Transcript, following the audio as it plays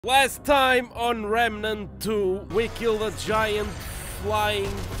Last time on Remnant II, we killed a giant flying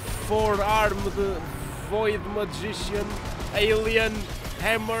four-armed void magician, alien,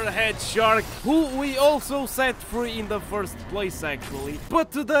 hammerhead shark, who we also set free in the first place actually.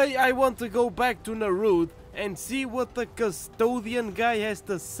 But today I want to go back to Narud and see what the custodian guy has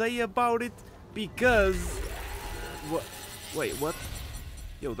to say about it, because... Wait, what?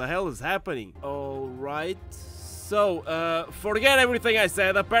 Yo, the hell is happening? Alright. So, forget everything I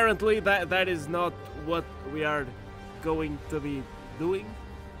said. Apparently, that is not what we are going to be doing.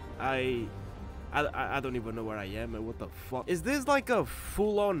 I don't even know where I am and what the fuck. Is this like a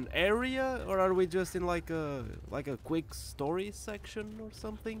full-on area, or are we just in like a quick story section or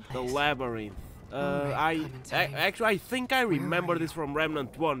something? The labyrinth. Actually, I think I remember this from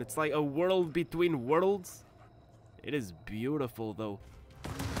Remnant 1. It's like a world between worlds. It is beautiful, though.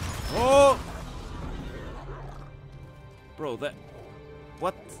 Oh! Bro,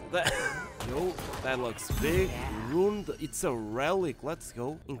 what? Yo, that looks big. Ruined. It's a relic. Let's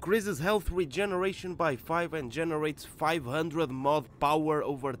go. Increases health regeneration by 5 and generates 500 mod power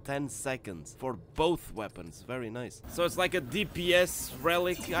over 10 seconds for both weapons. Very nice. So it's like a DPS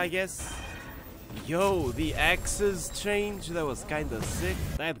relic, I guess. Yo, the axes change. That was kinda sick.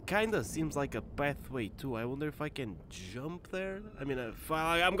 That kinda seems like a pathway too. I wonder if I can jump there. I mean,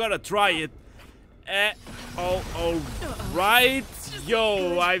 I'm gonna try it. Right.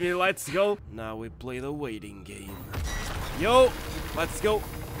 Yo, I mean, let's go. Now we play the waiting game. Yo, let's go.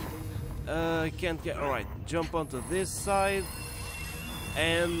 Can't get... Alright, jump onto this side.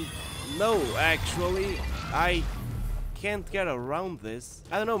 And... No, actually, I can't get around this.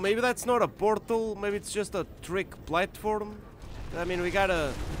 I don't know, maybe that's not a portal. Maybe it's just a trick platform. I mean, we got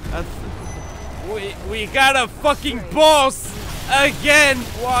a fucking boss! Again!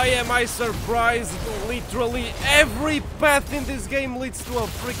 Why am I surprised? Literally every path in this game leads to a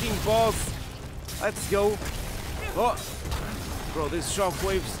freaking boss. Let's go. Oh, bro, these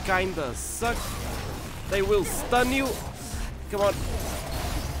shockwaves kinda suck. They will stun you. Come on.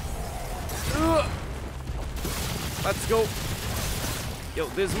 Let's go. Yo,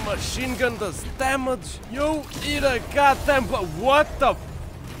 this machine gun does damage. Yo, eat a goddamn... What the...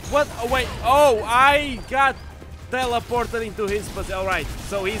 What? Oh, wait. Oh, I got... teleported into his position. Alright,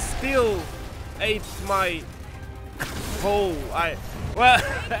 so he still ate my hole. Well,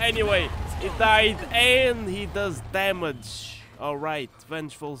 anyway, he died and he does damage. Alright,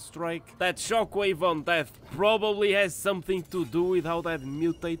 vengeful strike. That shockwave on death probably has something to do with how that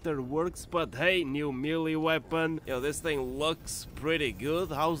mutator works, but hey, new melee weapon. Yo, this thing looks pretty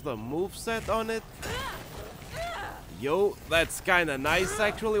good. How's the moveset on it? Yo, that's kinda nice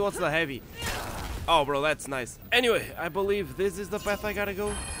actually. What's the heavy? Oh, bro, that's nice. Anyway, I believe this is the path I gotta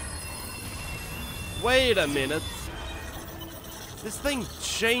go. Wait a minute. This thing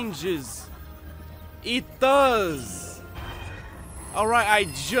changes. It does. Alright, I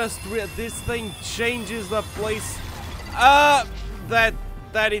just read this thing changes the place that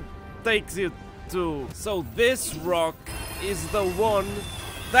it takes you to. So this rock is the one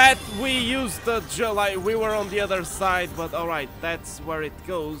that we used to like we were on the other side, but alright, that's where it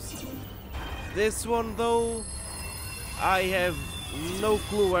goes. This one, though, I have no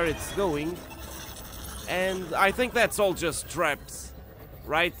clue where it's going. And I think that's all just traps,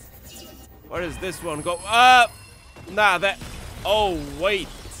 right? Where does this one go? Nah, that... Oh, wait.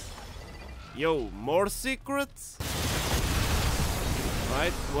 Yo, more secrets?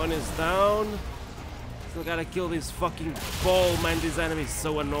 Right, one is down. Still gotta kill this fucking ball, man. This enemy is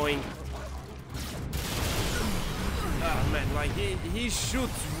so annoying. Oh man, like he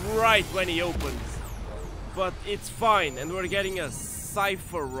shoots right when he opens, but it's fine, and we're getting a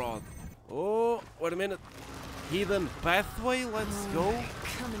cipher rod. Oh, wait a minute, hidden pathway. Let's go.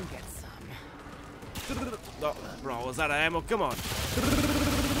 Come and get some. Oh, bro, was that ammo? Come on.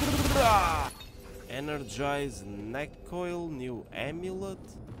 Energized neck coil, new amulet.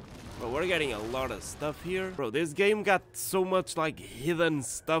 Bro, we're getting a lot of stuff here. Bro, this game got so much like hidden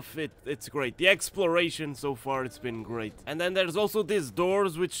stuff. It's great. The exploration so far, it's been great. And then there's also these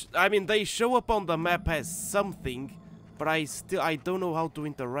doors, which, I mean, they show up on the map as something, but I don't know how to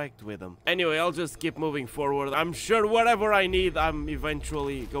interact with them. Anyway, I'll just keep moving forward. I'm sure whatever I need, I'm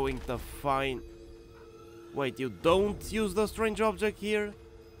eventually going to find. Wait, you don't use the strange object here?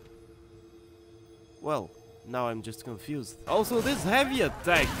 Well, now I'm just confused. Also, this heavy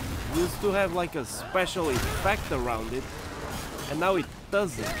attack used to have like a special effect around it, and now it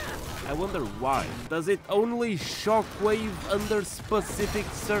doesn't. I wonder why. Does it only shockwave under specific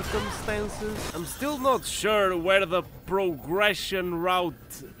circumstances? I'm still not sure where the progression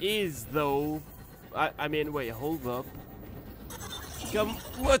route is, though. I mean, wait, hold up. Come,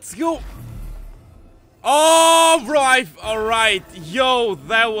 let's go. Oh, bro, alright. Yo,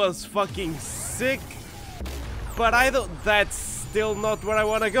 that was fucking sick. But that's still not where I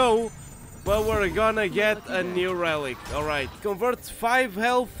wanna go. But we're gonna get a new relic. Alright. Converts 5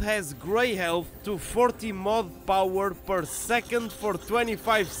 health, has grey health to 40 mod power per second for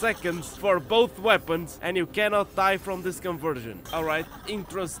 25 seconds for both weapons. And you cannot die from this conversion. Alright,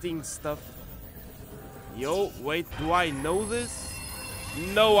 interesting stuff. Yo, wait, do I know this?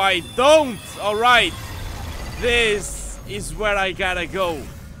 No, I don't! Alright. This is where I gotta go.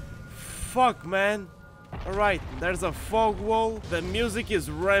 Fuck, man. Alright, there's a fog wall. The music is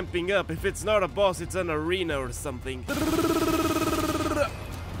ramping up. If it's not a boss, it's an arena or something.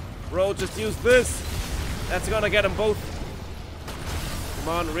 Bro, just use this. That's gonna get them both. Come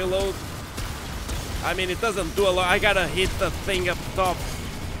on, reload. I mean, it doesn't do a lot. I gotta hit the thing up top.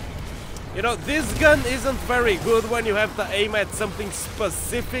 You know, this gun isn't very good when you have to aim at something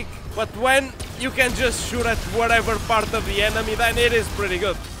specific. But when you can just shoot at whatever part of the enemy, then it is pretty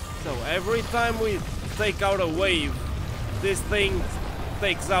good. So every time we take out a wave, this thing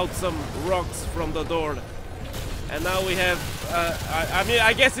takes out some rocks from the door. And now we have, I mean,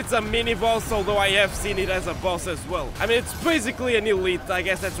 I guess it's a mini boss, although I have seen it as a boss as well. I mean, it's basically an elite, I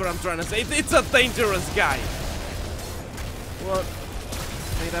guess that's what I'm trying to say. It's a dangerous guy. What?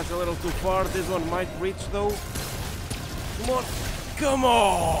 I think that's a little too far. This one might reach though. Come on. Come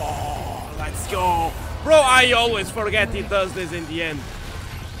on. Let's go. Bro, I always forget he does this in the end.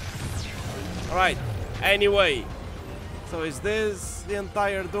 Alright. Anyway, so is this the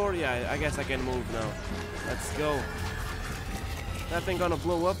entire door? Yeah, I guess I can move now. Let's go. That thing gonna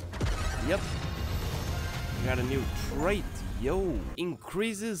blow up? Yep. We got a new trait. Yo,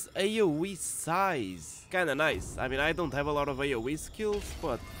 increases AoE size. Kinda nice. I mean, I don't have a lot of AoE skills,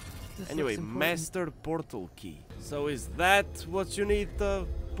 but anyway, master portal key. So is that what you need to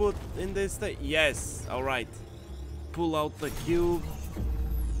put in this thing? Yes, alright. Pull out the cube.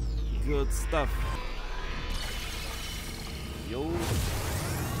 Good stuff. Yo.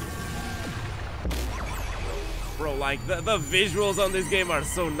 Bro, like the visuals on this game are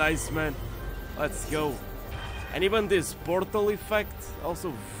so nice, man. Let's go. And even this portal effect,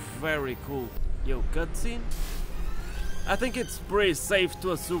 also very cool. Yo, cutscene? I think it's pretty safe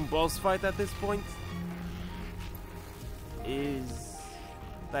to assume boss fight at this point. Is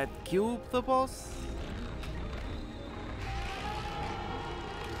that cube the boss?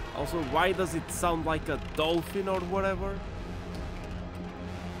 Also, why does it sound like a dolphin or whatever?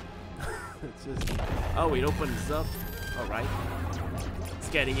 It's just... Oh, it opens up. Alright. It's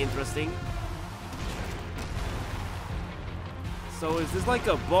getting interesting. So is this like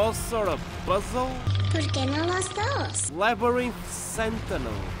a boss or a puzzle? ¿Por qué no los dos? Labyrinth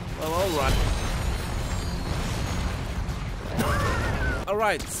Sentinel. Well, alright.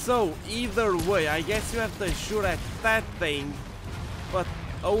 Alright, so either way, I guess you have to shoot at that thing, but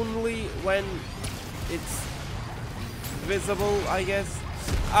only when it's visible, I guess.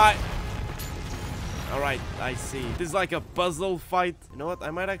 Alright, I see. This is like a puzzle fight. You know what?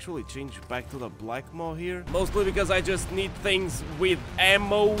 I might actually change back to the Black Maw here. Mostly because I just need things with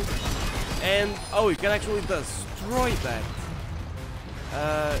ammo. And, oh, you can actually destroy that.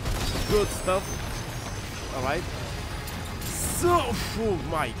 Good stuff. Alright. So, oh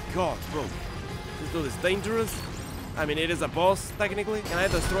my god, bro. This dude is dangerous. I mean, it is a boss, technically. Can I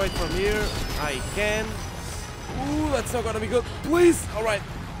destroy it from here? I can. Ooh, that's not gonna be good. Please! Alright.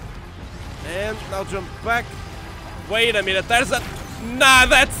 And now jump back. Wait a minute, there's a... Nah,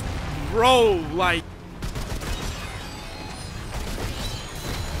 that's... Bro, like...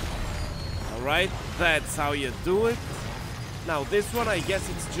 Alright, that's how you do it. Now, this one, I guess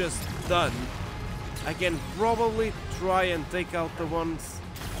it's just done. I can probably try and take out the ones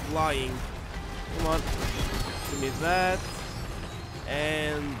flying. Come on. Give me that.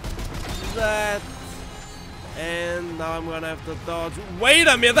 And that. And now I'm gonna have to dodge. Wait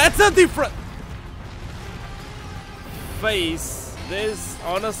a minute, that's a different face. This,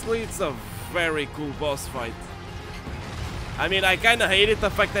 honestly, it's a very cool boss fight. I mean, I kinda hated the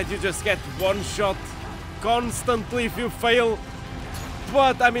fact that you just get one shot constantly if you fail.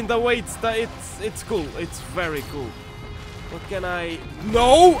 But I mean, the way it's cool. It's very cool. What can I...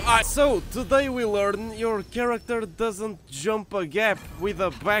 No! So, today we learn your character doesn't jump a gap with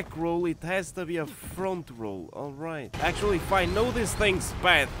a back roll, it has to be a front roll. Alright. Actually, if I know this thing's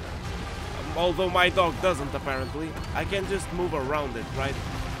path, although my dog doesn't apparently, I can just move around it, right?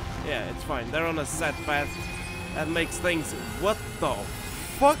 Yeah, it's fine. They're on a set path. That makes things... What the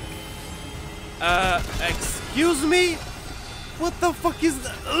fuck? Excuse me? What the fuck is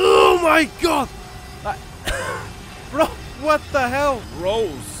that? Oh my god! Bro, What the hell? Bro,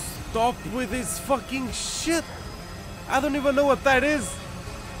 stop with this fucking shit. I don't even know what that is.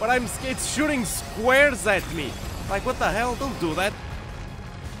 But it's shooting squares at me. Like, what the hell? Don't do that.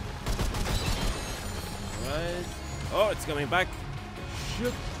 Right. Oh, it's coming back.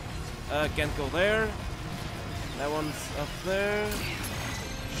 Shit. Can't go there. That one's up there.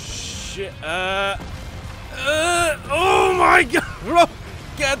 Shit. Oh my god, bro!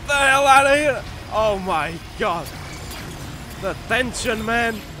 Get the hell out of here! Oh my god. The tension,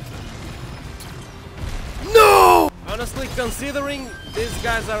 man. No! Honestly, considering these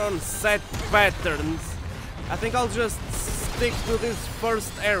guys are on set patterns, I think I'll just stick to this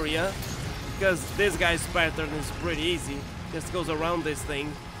first area, because this guy's pattern is pretty easy. Just goes around this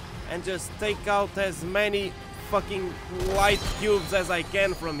thing and just take out as many fucking light cubes as I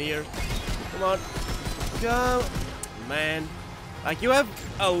can from here. Come on. Go. Man. Like, you have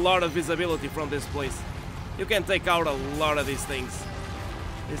a lot of visibility from this place. You can take out a lot of these things.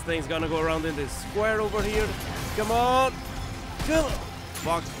 This thing's gonna go around in this square over here. Come on. Come on.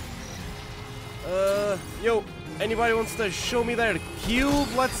 Fuck. Yo, anybody wants to show me their cube?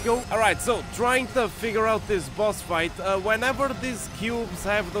 Let's go. Alright, so trying to figure out this boss fight. Whenever these cubes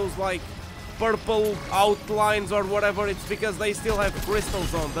have those like purple outlines or whatever, it's because they still have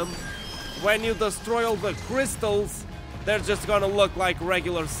crystals on them. When you destroy all the crystals, they're just gonna look like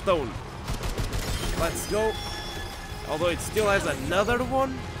regular stone. Let's go. Although it still has another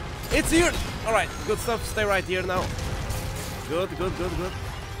one. It's here! Alright, good stuff. Stay right here now. Good, good, good, good.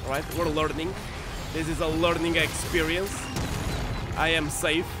 Alright, we're learning. This is a learning experience. I am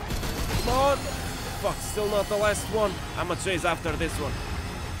safe. Come on. Fuck, still not the last one. I'm gonna chase after this one.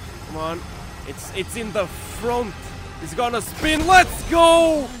 Come on. It's in the front. It's gonna spin. Let's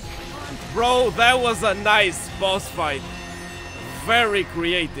go! Bro, that was a nice boss fight. Very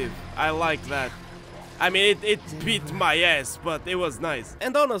creative. I like that. I mean, it beat my ass, but it was nice.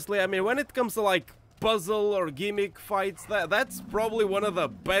 And honestly, I mean, when it comes to like puzzle or gimmick fights, that's probably one of the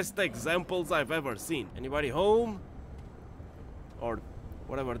best examples I've ever seen. Anybody home? Or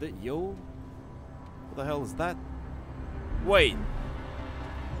whatever. Yo? What the hell is that? Wait.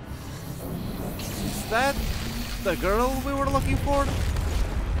 Is that the girl we were looking for?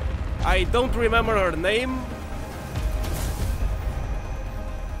 I don't remember her name.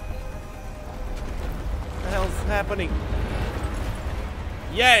 What the hell's happening?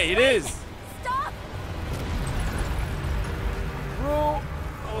 Yeah, it is. Stop! Bro,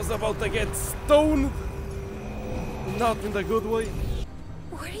 I was about to get stoned. Not in the good way.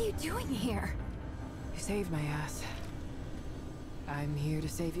 What are you doing here? You saved my ass. I'm here to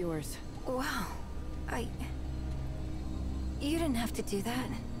save yours. Wow. You didn't have to do that.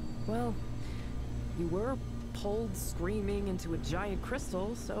 Well, you were pulled screaming into a giant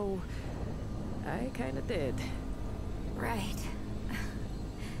crystal, so I kinda did. Right.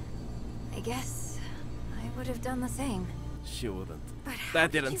 I guess I would have done the same. She wouldn't. But how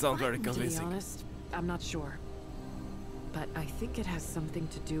That did didn't you sound very find me? To be convincing. honest, I'm not sure. But I think it has something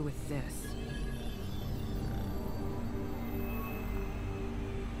to do with this.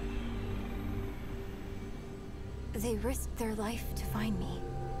 They risked their life to find me.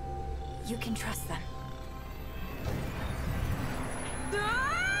 You can trust them.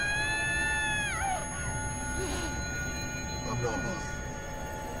 Anomaly.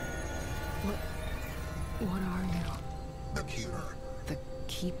 What are you? The Keeper. The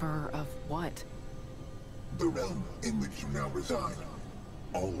keeper of what? The realm in which you now reside.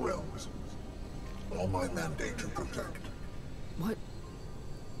 All realms. All my mandate to protect. What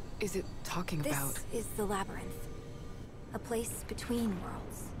is it talking about? This is the labyrinth. A place between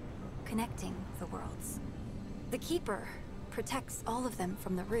worlds. Connecting the worlds. The Keeper protects all of them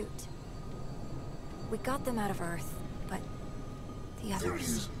from the root. We got them out of Earth, but the There others...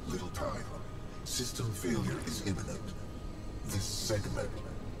 is little time. System failure is imminent. This segment.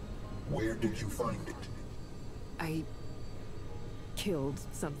 Where did you find it? I killed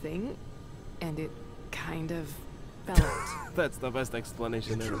something, and it kind of fell out. That's the best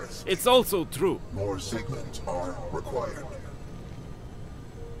explanation ever. Interesting. It's also true. More segments are required.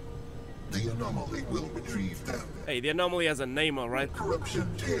 The anomaly will retrieve them. Hey, the anomaly has a name, alright? Corruption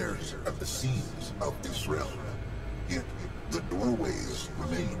tears at the seams of this realm. Yet the doorways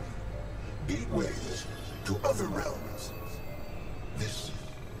remain. Gateways to other realms. This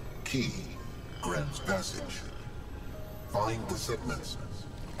key grants passage. Find the segments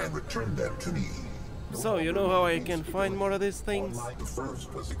and return them to me. So, you know how I can find more of these things? The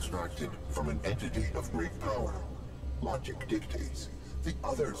first was extracted from an entity of great power. Logic dictates. The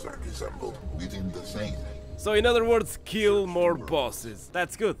others are dissembled within the same. So in other words, kill more bosses.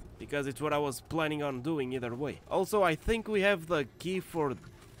 That's good, because it's what I was planning on doing either way. Also, I think we have the key for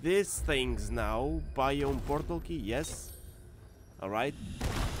these things now. Biome portal key, yes. Alright.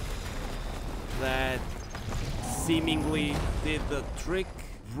 That seemingly did the trick.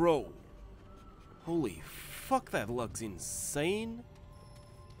 Bro. Holy fuck, that looks insane.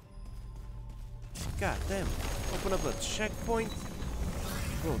 God damn. Open up the checkpoint.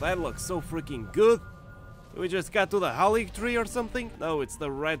 Bro, that looks so freaking good. We just got to the holly tree or something? No, it's the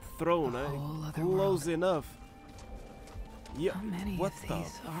red throne, eh? Close enough. Yeah. How many what of the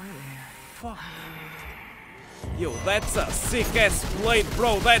these are there? fuck? Yo, that's a sick-ass blade,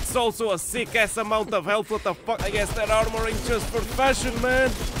 bro. That's also a sick-ass amount of health. What the fuck? I guess that armoring just for fashion,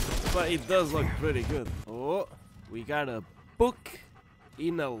 man. But it does look pretty good. Oh, we got a book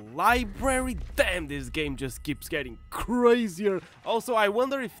in a library. Damn, this game just keeps getting crazier. Also, I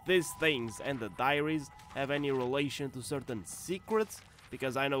wonder if these things and the diaries have any relation to certain secrets,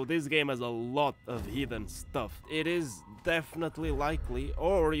 because I know this game has a lot of hidden stuff. It is definitely likely,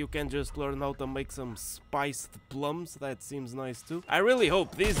 or you can just learn how to make some spiced plums. That seems nice too. I really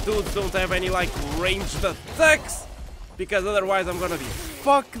hope these dudes don't have any like ranged attacks, because otherwise I'm gonna be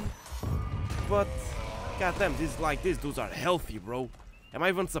fucked. But goddamn, these dudes are healthy, bro. Am I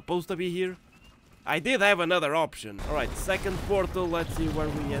even supposed to be here? I did have another option. Alright, second portal, let's see where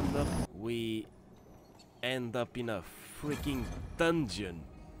we end up. We end up in a freaking dungeon.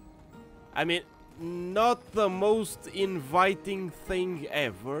 I mean, not the most inviting thing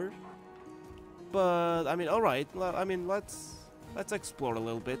ever. But, I mean, alright. I mean, let's explore a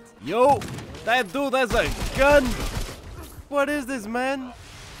little bit. Yo! That dude has a gun! What is this, man?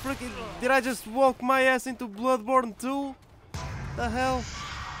 Freaking, did I just walk my ass into Bloodborne 2? The hell?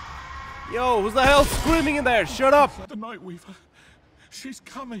 Yo, who's the hell screaming in there? Shut up! The Night Weaver. She's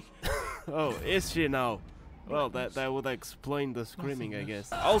coming. Oh, is she now? Well, that would explain the screaming, I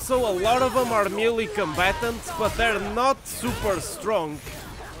guess. Also, a lot of them are melee combatants, but they're not super strong.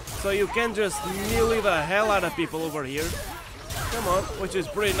 So you can just melee the hell out of people over here. Come on, which is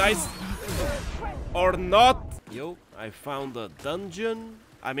pretty nice. Or not. Yo, I found a dungeon.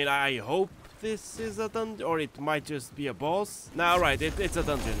 I mean, I hope this is a dungeon, or it might just be a boss. Nah, alright, it's a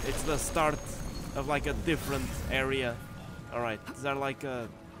dungeon. It's the start of like a different area. Alright, is that like a...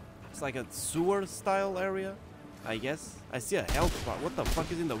 It's like a sewer style area, I guess. I see a health bar. What the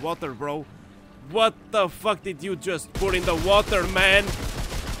fuck is in the water, bro? What the fuck did you just put in the water, man?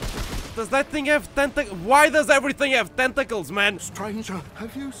 Does that thing have tentacles? Why does everything have tentacles, man? Stranger,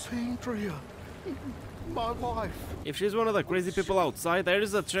 have you seen Drea? My wife. If she's one of the crazy people outside, there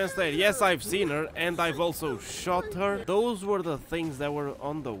is a chance that yes, I've seen her and I've also shot her. Those were the things that were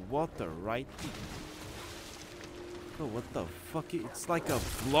on the water, right? Oh, what the fuck? It's like a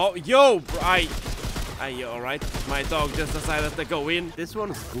blow. Yo, bro, alright. My dog just decided to go in. This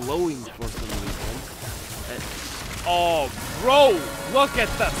one's glowing for some reason. Oh, bro, look at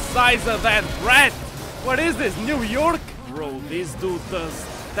the size of that rat. What is this, New York? Bro, this dude does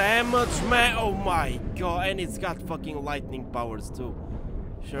damage, man. Oh my god. And it's got fucking lightning powers too.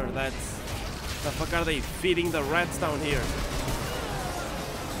 Sure, that's... The fuck are they feeding the rats down here?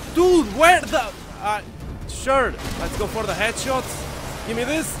 Dude, where the... Sure, let's go for the headshots. Give me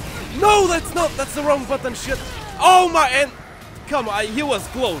this. No, that's not. That's the wrong button. Shit. Oh my, and come on, he was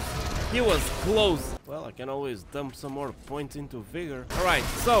close. He was close. Well, I can always dump some more points into vigor. Alright,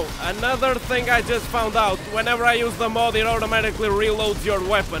 so another thing I just found out. Whenever I use the mod, it automatically reloads your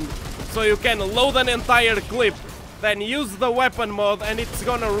weapon. So you can load an entire clip, then use the weapon mod, and it's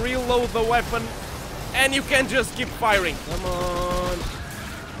gonna reload the weapon, and you can just keep firing. Come on.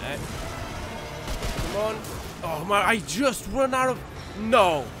 Come on. Oh my, I just ran out of...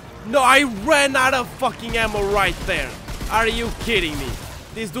 No. No, I ran out of fucking ammo right there. Are you kidding me?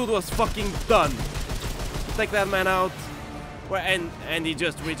 This dude was fucking done. Take that man out. And he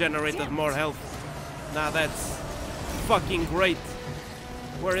just regenerated more health. Nah, that's fucking great.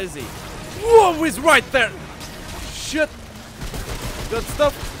 Where is he? Whoa, he's right there. Shit. Good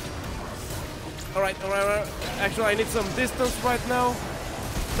stuff. Alright, alright. Actually, I need some distance right now.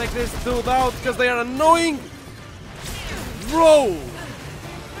 Take this dude out because they are annoying. Bro.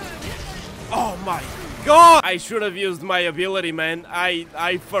 Oh my god. I should have used my ability, man.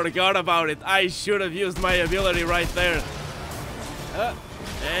 I forgot about it. I should have used my ability right there.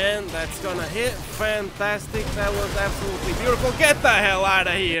 And that's gonna hit. Fantastic. That was absolutely beautiful. Get the hell out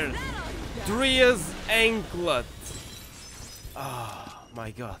of here. Drea's anklet. Oh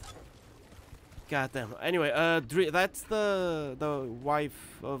my god. God damn. Anyway, that's the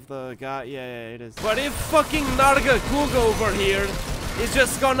wife of the guy. Yeah, it is. But if fucking Narga Kuga over here It's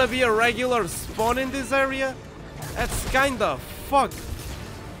just gonna be a regular spawn in this area? That's kinda fucked.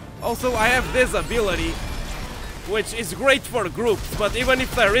 Also, I have this ability, which is great for groups, but even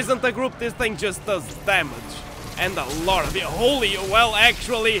if there isn't a group, this thing just does damage. And a lot of it. Holy, well,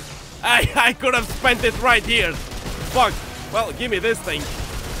 actually, I could have spent it right here. Fuck. Well, give me this thing.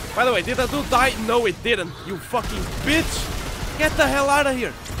 By the way, did the dude die? No, it didn't. You fucking bitch. Get the hell out of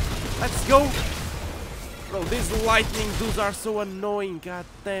here. Let's go. Bro, these lightning dudes are so annoying. God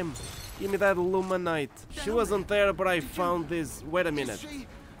damn. Give me that Luminite. She wasn't there, but I found this. Wait a minute.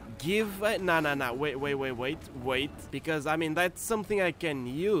 Give... Nah. Wait. Because, I mean, that's something I can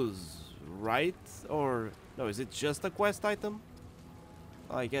use, right? Or... No, is it just a quest item?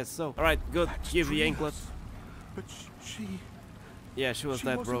 I guess so. Alright, good. Give the anklet. But she... Yeah, she was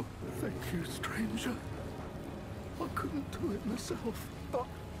dead, bro. Thank you, stranger. I couldn't do it myself, but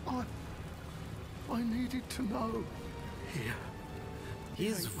I needed to know. Here.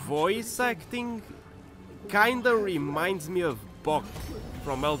 His voice acting kinda reminds me of Bok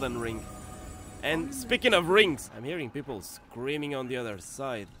from Elden Ring. And speaking of rings, I'm hearing people screaming on the other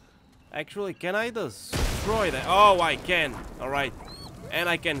side. Actually, can I destroy that? Oh, I can. Alright. And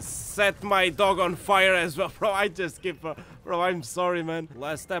I can set my dog on fire as well. Bro, I just keep... bro, I'm sorry, man.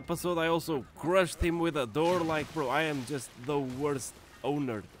 Last episode, I also crushed him with a door. Like, bro, I am just the worst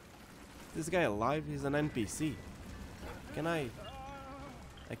owner. This guy alive? He's an NPC. Can I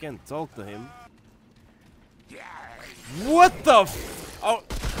can't talk to him. What the f... Oh,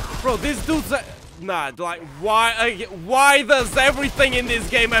 bro, this dude's... Nah, like, why does everything in this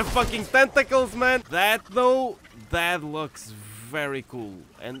game have fucking tentacles, man? That, though, that looks very cool.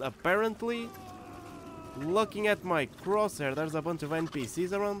 And apparently, looking at my crosshair, there's a bunch of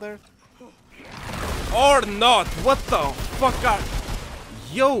NPCs around there. Or not! What the fuck are...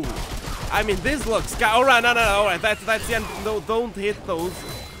 Yo! I mean, this looks... Alright, no, alright, that's the end. No, don't hit those.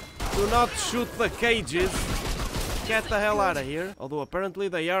 Do not shoot the cages. Get the hell out of here. Although apparently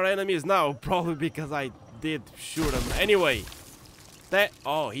they are enemies now, probably because I did shoot them. Anyway, that...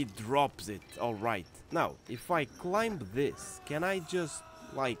 Oh, he drops it. Alright. Now, if I climb this, can I just,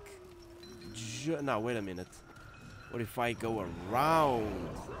 like... Now, wait a minute. What if I go around?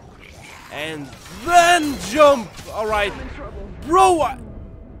 And then jump! Alright. Bro,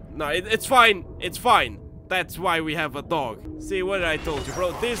 no, it's fine. It's fine. That's why we have a dog. See, what did I told you,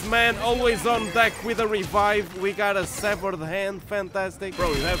 bro? This man always on deck with a revive. We got a severed hand. Fantastic.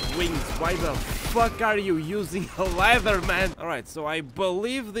 Bro, you have wings. Why the fuck are you using a leather, man? Alright, so I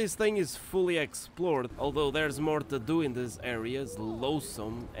believe this thing is fully explored. Although there's more to do in this area. It's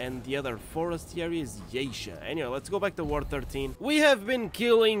Loathsome. And the other forest area is Yeisha. Anyway, let's go back to War 13. We have been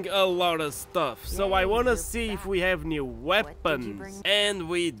killing a lot of stuff. So I want to see if we have new weapons. And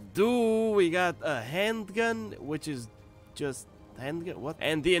we do. We got a handgun, which is just handgun. What?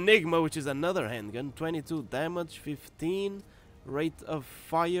 And the Enigma, which is another handgun. 22 damage, 15 rate of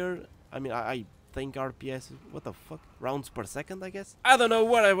fire. I mean, I think RPS. What the fuck? Rounds per second, I guess. I don't know.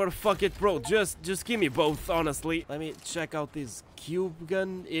 Whatever. Fuck it, bro. Just give me both. Honestly, let me check out this cube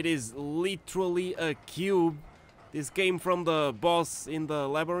gun. It is literally a cube. This came from the boss in the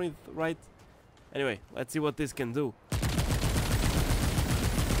labyrinth, right? Anyway, let's see what this can do.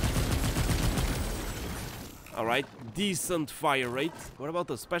 Alright, decent fire rate. What about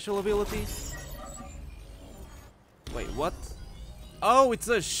the special ability? Wait, what? Oh, it's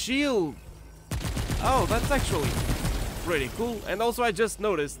a shield! Oh, that's actually pretty cool. And also I just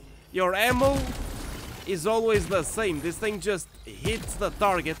noticed, your ammo is always the same. This thing just hits the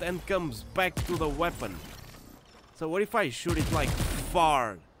target and comes back to the weapon. So what if I shoot it like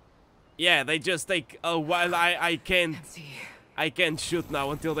far? Yeah, they just take a while. I can't shoot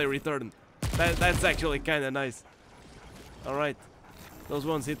now until they return. That's actually kind of nice. Alright. Those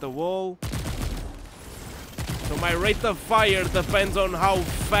ones hit the wall. So my rate of fire depends on how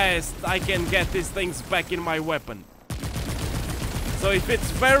fast I can get these things back in my weapon. So if it's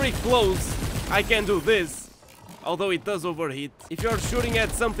very close, I can do this. Although it does overheat. If you're shooting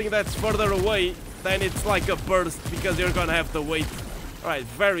at something that's further away, then it's like a burst because you're gonna have to wait. Alright,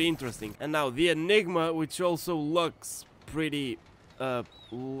 very interesting. And now the Enigma, which also looks pretty...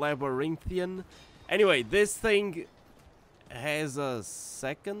 labyrinthian. Anyway, this thing has a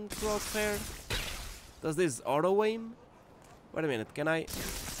second crosshair. Does this auto aim? Wait a minute, can I?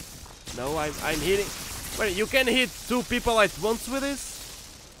 No, I'm hitting. Wait, you can hit two people at once with this?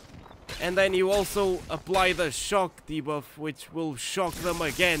 And then you also apply the shock debuff, which will shock them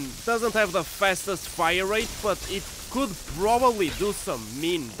again. Doesn't have the fastest fire rate, but it could probably do some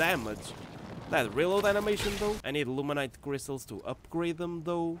mean damage. That reload animation though. I need luminite crystals to upgrade them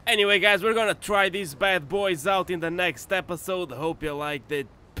though. Anyway guys, we're gonna try these bad boys out in the next episode. Hope you liked it.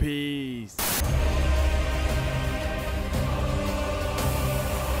 Peace.